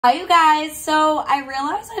Hi you guys, so I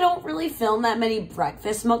realized I don't really film that many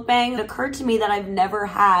breakfast mukbangs. It occurred to me that I've never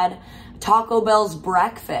had Taco Bell's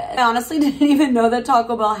breakfast. I honestly didn't even know that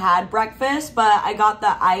Taco Bell had breakfast, but I got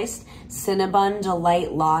the iced Cinnabon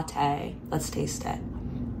Delight Latte. Let's taste it.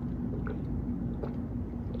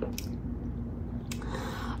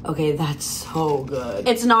 Okay, that's so good.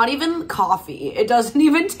 It's not even coffee. It doesn't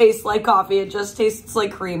even taste like coffee. It just tastes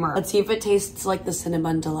like creamer. Let's see if it tastes like the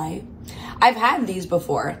Cinnabon Delight. I've had these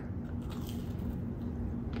before.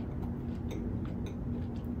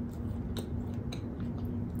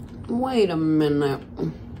 Wait a minute.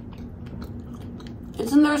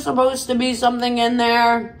 Isn't there supposed to be something in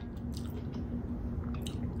there?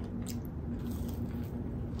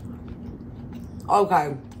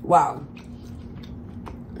 Okay, wow.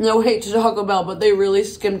 No hate to Taco Bell, but they really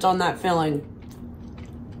skimped on that filling.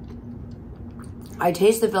 I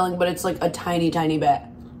taste the filling, but it's like a tiny, tiny bit.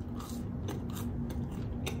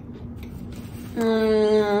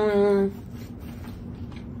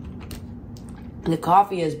 The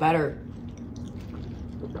coffee is better.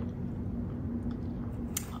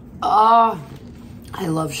 Oh, I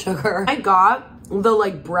love sugar. I got the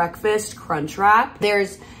like breakfast crunch wrap.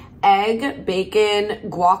 There's egg, bacon,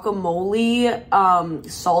 guacamole,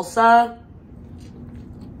 salsa,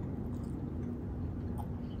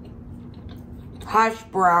 hash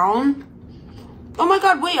brown. Oh my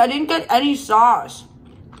God, wait, I didn't get any sauce.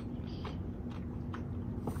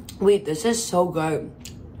 Wait, this is so good.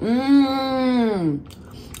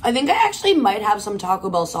 I think I actually might have some Taco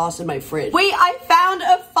Bell sauce in my fridge. Wait, I found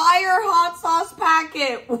a fire hot sauce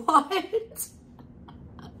packet. What?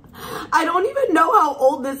 I don't even know how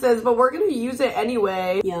old this is, but we're gonna use it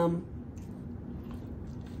anyway. Yum.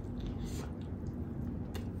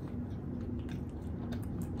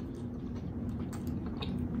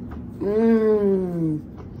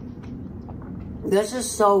 This is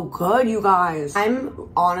so good, you guys. I'm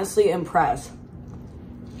honestly impressed.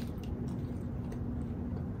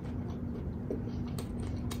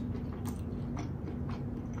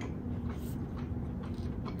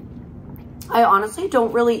 I honestly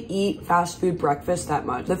don't really eat fast food breakfast that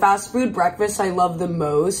much. The fast food breakfast I love the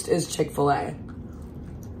most is Chick-fil-A.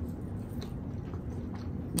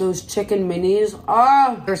 Those chicken minis,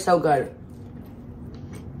 oh, they're so good.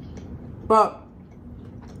 But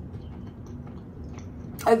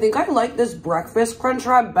I think I like this breakfast crunch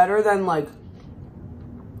wrap better than like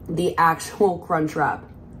the actual crunch wrap.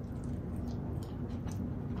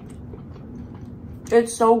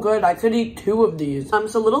 It's so good. I could eat 2 of these.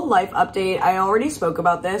 So little life update. I already spoke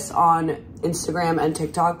about this on Instagram and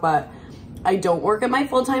TikTok, but I don't work at my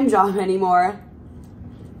full-time job anymore.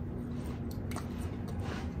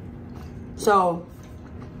 So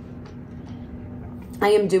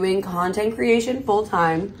I am doing content creation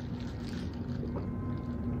full-time,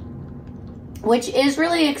 which is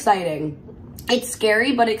really exciting. It's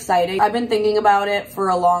scary, but exciting. I've been thinking about it for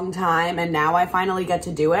a long time, and now I finally get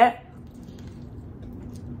to do it.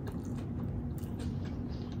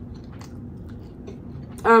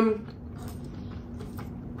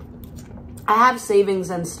 I have savings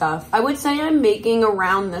and stuff. I would say I'm making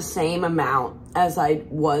around the same amount as I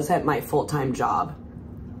was at my full-time job.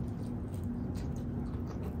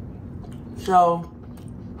 So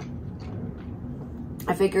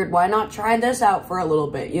I figured, why not try this out for a little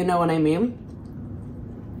bit? You know what I mean?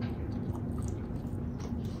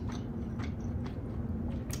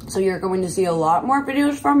 So you're going to see a lot more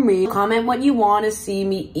videos from me. Comment what you want to see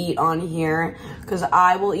me eat on here, because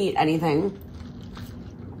I will eat anything.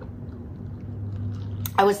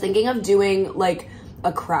 I was thinking of doing like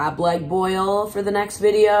a crab leg boil for the next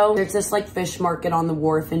video. There's this like fish market on the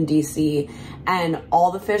wharf in DC, and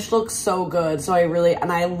all the fish looks so good. So I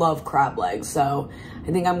love crab legs. So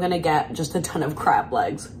I think I'm gonna get just a ton of crab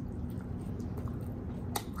legs.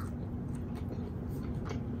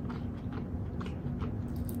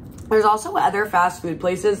 There's also other fast food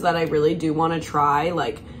places that I really do want to try.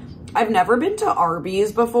 Like, I've never been to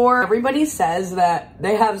Arby's before. Everybody says that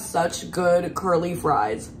they have such good curly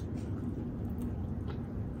fries.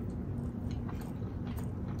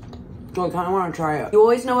 So I kind of want to try it. You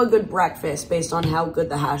always know a good breakfast based on how good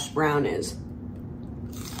the hash brown is.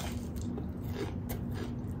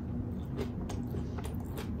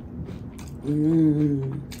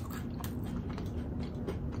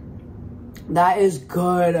 That is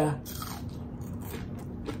good.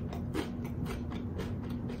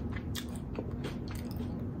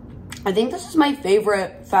 I think this is my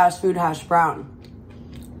favorite fast food hash brown.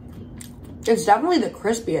 It's definitely the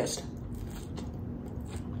crispiest.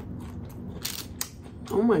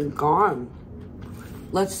 Oh my God.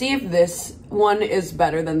 Let's see if this one is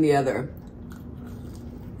better than the other.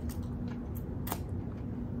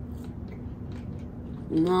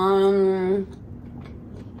 Yeah,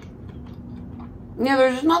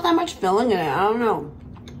 there's just not that much filling in it. I don't know.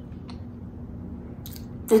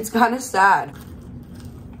 It's kind of sad.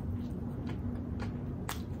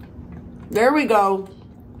 There we go.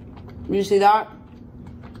 You see that?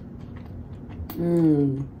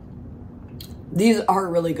 These are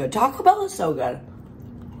really good. Taco Bell is so good.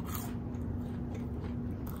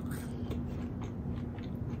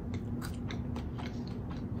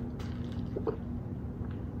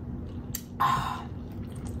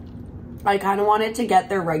 I kind of wanted to get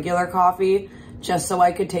their regular coffee just so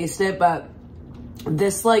I could taste it, but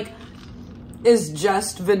this like is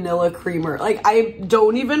just vanilla creamer. Like I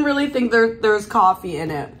don't even really think there's coffee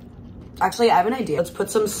in it. Actually, I have an idea. Let's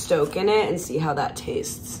put some Stoke in it and see how that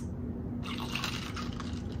tastes.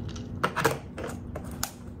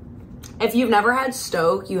 If you've never had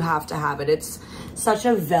Stoke, you have to have it. It's such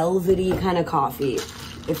a velvety kind of coffee.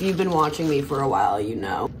 If you've been watching me for a while, you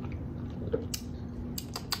know.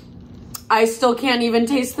 I still can't even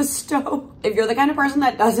taste the Stoke. If you're the kind of person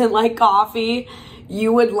that doesn't like coffee,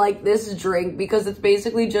 you would like this drink because it's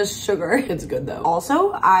basically just sugar. It's good though.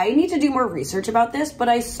 Also, I need to do more research about this, but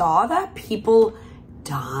I saw that people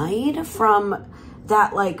died from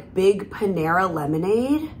that like big Panera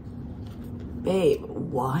lemonade. Babe,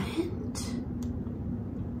 what?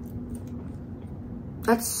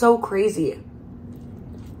 That's so crazy.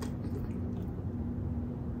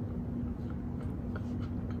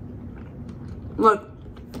 Look,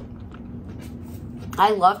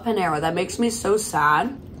 I love Panera. That makes me so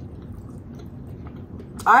sad.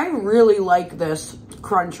 I really like this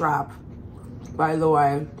crunchwrap, by the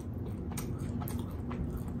way.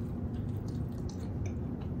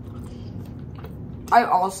 I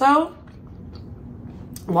also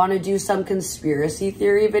want to do some conspiracy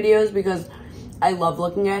theory videos because I love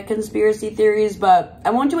looking at conspiracy theories, but I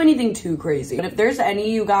won't do anything too crazy. But if there's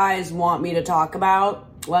any you guys want me to talk about,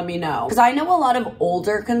 let me know. Because I know a lot of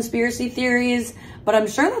older conspiracy theories, but I'm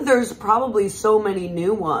sure that there's probably so many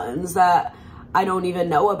new ones that I don't even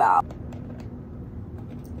know about.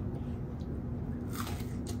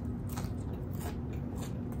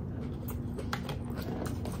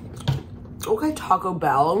 Okay, Taco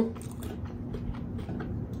Bell.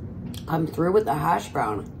 I'm through with the hash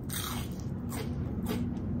brown.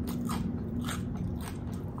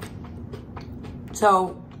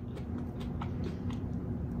 So,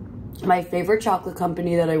 my favorite chocolate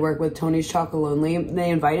company that I work with, Tony's Chocolonely, they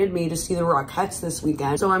invited me to see the Rockettes this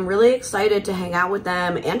weekend. So I'm really excited to hang out with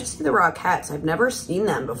them and to see the Rockettes. I've never seen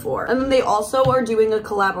them before. And then they also are doing a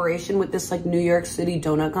collaboration with this like New York City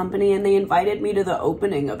donut company, and they invited me to the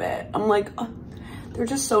opening of it. I'm like, oh, they're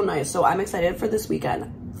just so nice. So I'm excited for this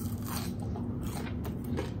weekend.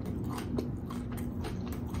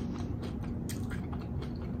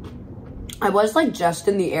 I was like just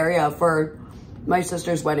in the area for my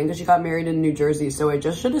sister's wedding because she got married in New Jersey, so I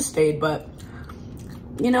just should have stayed, but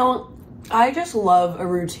you know, I just love a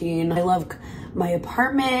routine. I love my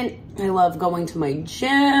apartment. I love going to my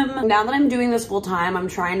gym. Now that I'm doing this full time, I'm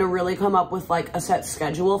trying to really come up with like a set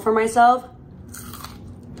schedule for myself.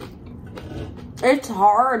 It's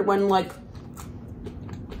hard when like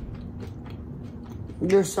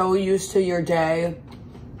you're so used to your day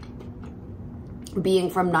being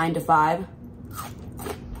from 9 to 5.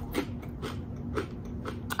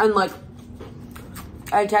 And like,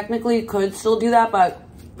 I technically could still do that, but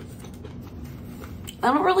I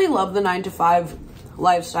don't really love the 9 to 5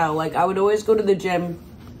 lifestyle. Like, I would always go to the gym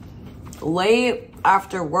late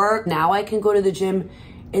after work. Now I can go to the gym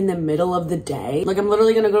in the middle of the day. Like, I'm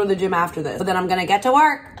literally gonna go to the gym after this, but then I'm gonna get to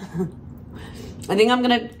work. I think I'm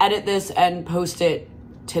gonna edit this and post it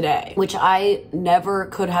today, which I never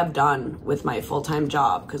could have done with my full-time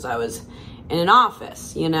job because I was in an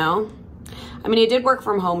office, you know? I mean, I did work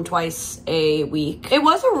from home twice a week. It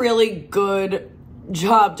was a really good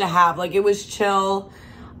job to have. Like, it was chill,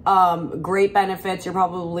 great benefits. You're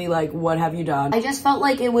probably like, what have you done? I just felt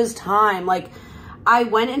like it was time. Like, I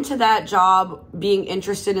went into that job being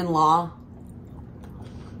interested in law.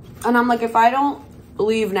 And I'm like, if I don't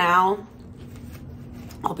leave now,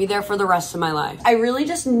 I'll be there for the rest of my life. I really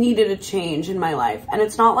just needed a change in my life. And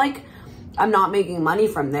it's not like I'm not making money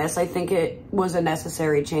from this. I think it was a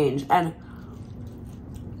necessary change. And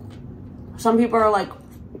some people are like,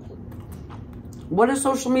 what if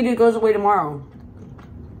social media goes away tomorrow?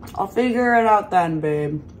 I'll figure it out then,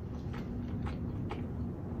 babe.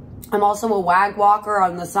 I'm also a wag walker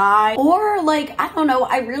on the side. Or like, I don't know,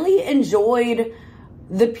 I really enjoyed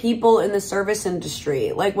the people in the service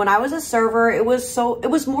industry. Like when I was a server, it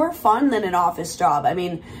was more fun than an office job. I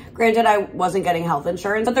mean, granted, I wasn't getting health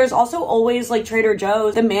insurance, but there's also always like Trader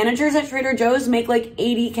Joe's. The managers at Trader Joe's make like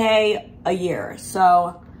 80K a year.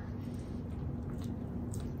 So,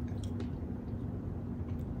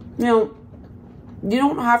 you know, you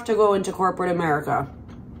don't have to go into corporate America.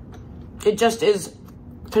 It just is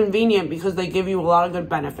convenient because they give you a lot of good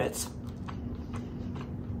benefits.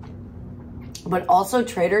 But also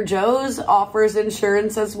Trader Joe's offers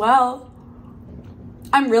insurance as well.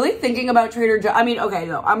 I'm really thinking about Trader Joe's. I mean, okay,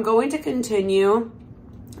 no, I'm going to continue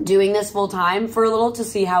doing this full time for a little to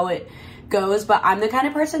see how it goes. But I'm the kind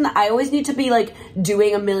of person that I always need to be like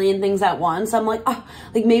doing a million things at once. I'm like, oh,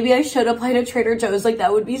 like maybe I should apply to Trader Joe's. Like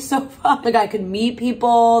that would be so fun. Like I could meet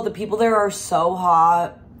people. The people there are so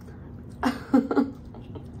hot.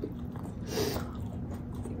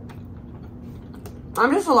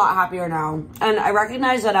 I'm just a lot happier now. And I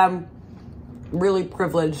recognize that I'm really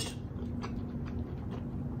privileged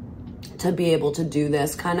to be able to do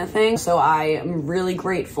this kind of thing. So I am really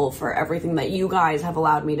grateful for everything that you guys have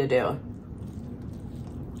allowed me to do.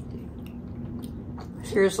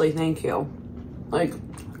 Seriously, thank you. Like,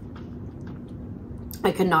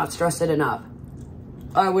 I cannot stress it enough.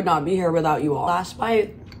 I would not be here without you all. Last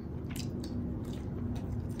bite.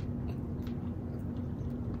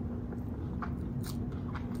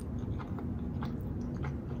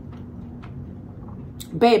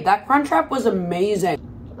 Babe, that crunchwrap was amazing.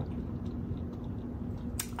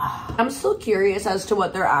 I'm still curious as to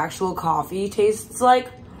what their actual coffee tastes like,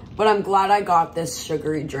 but I'm glad I got this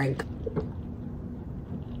sugary drink.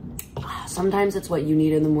 Sometimes it's what you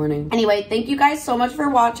need in the morning. Anyway, thank you guys so much for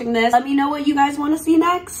watching this. Let me know what you guys want to see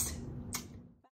next.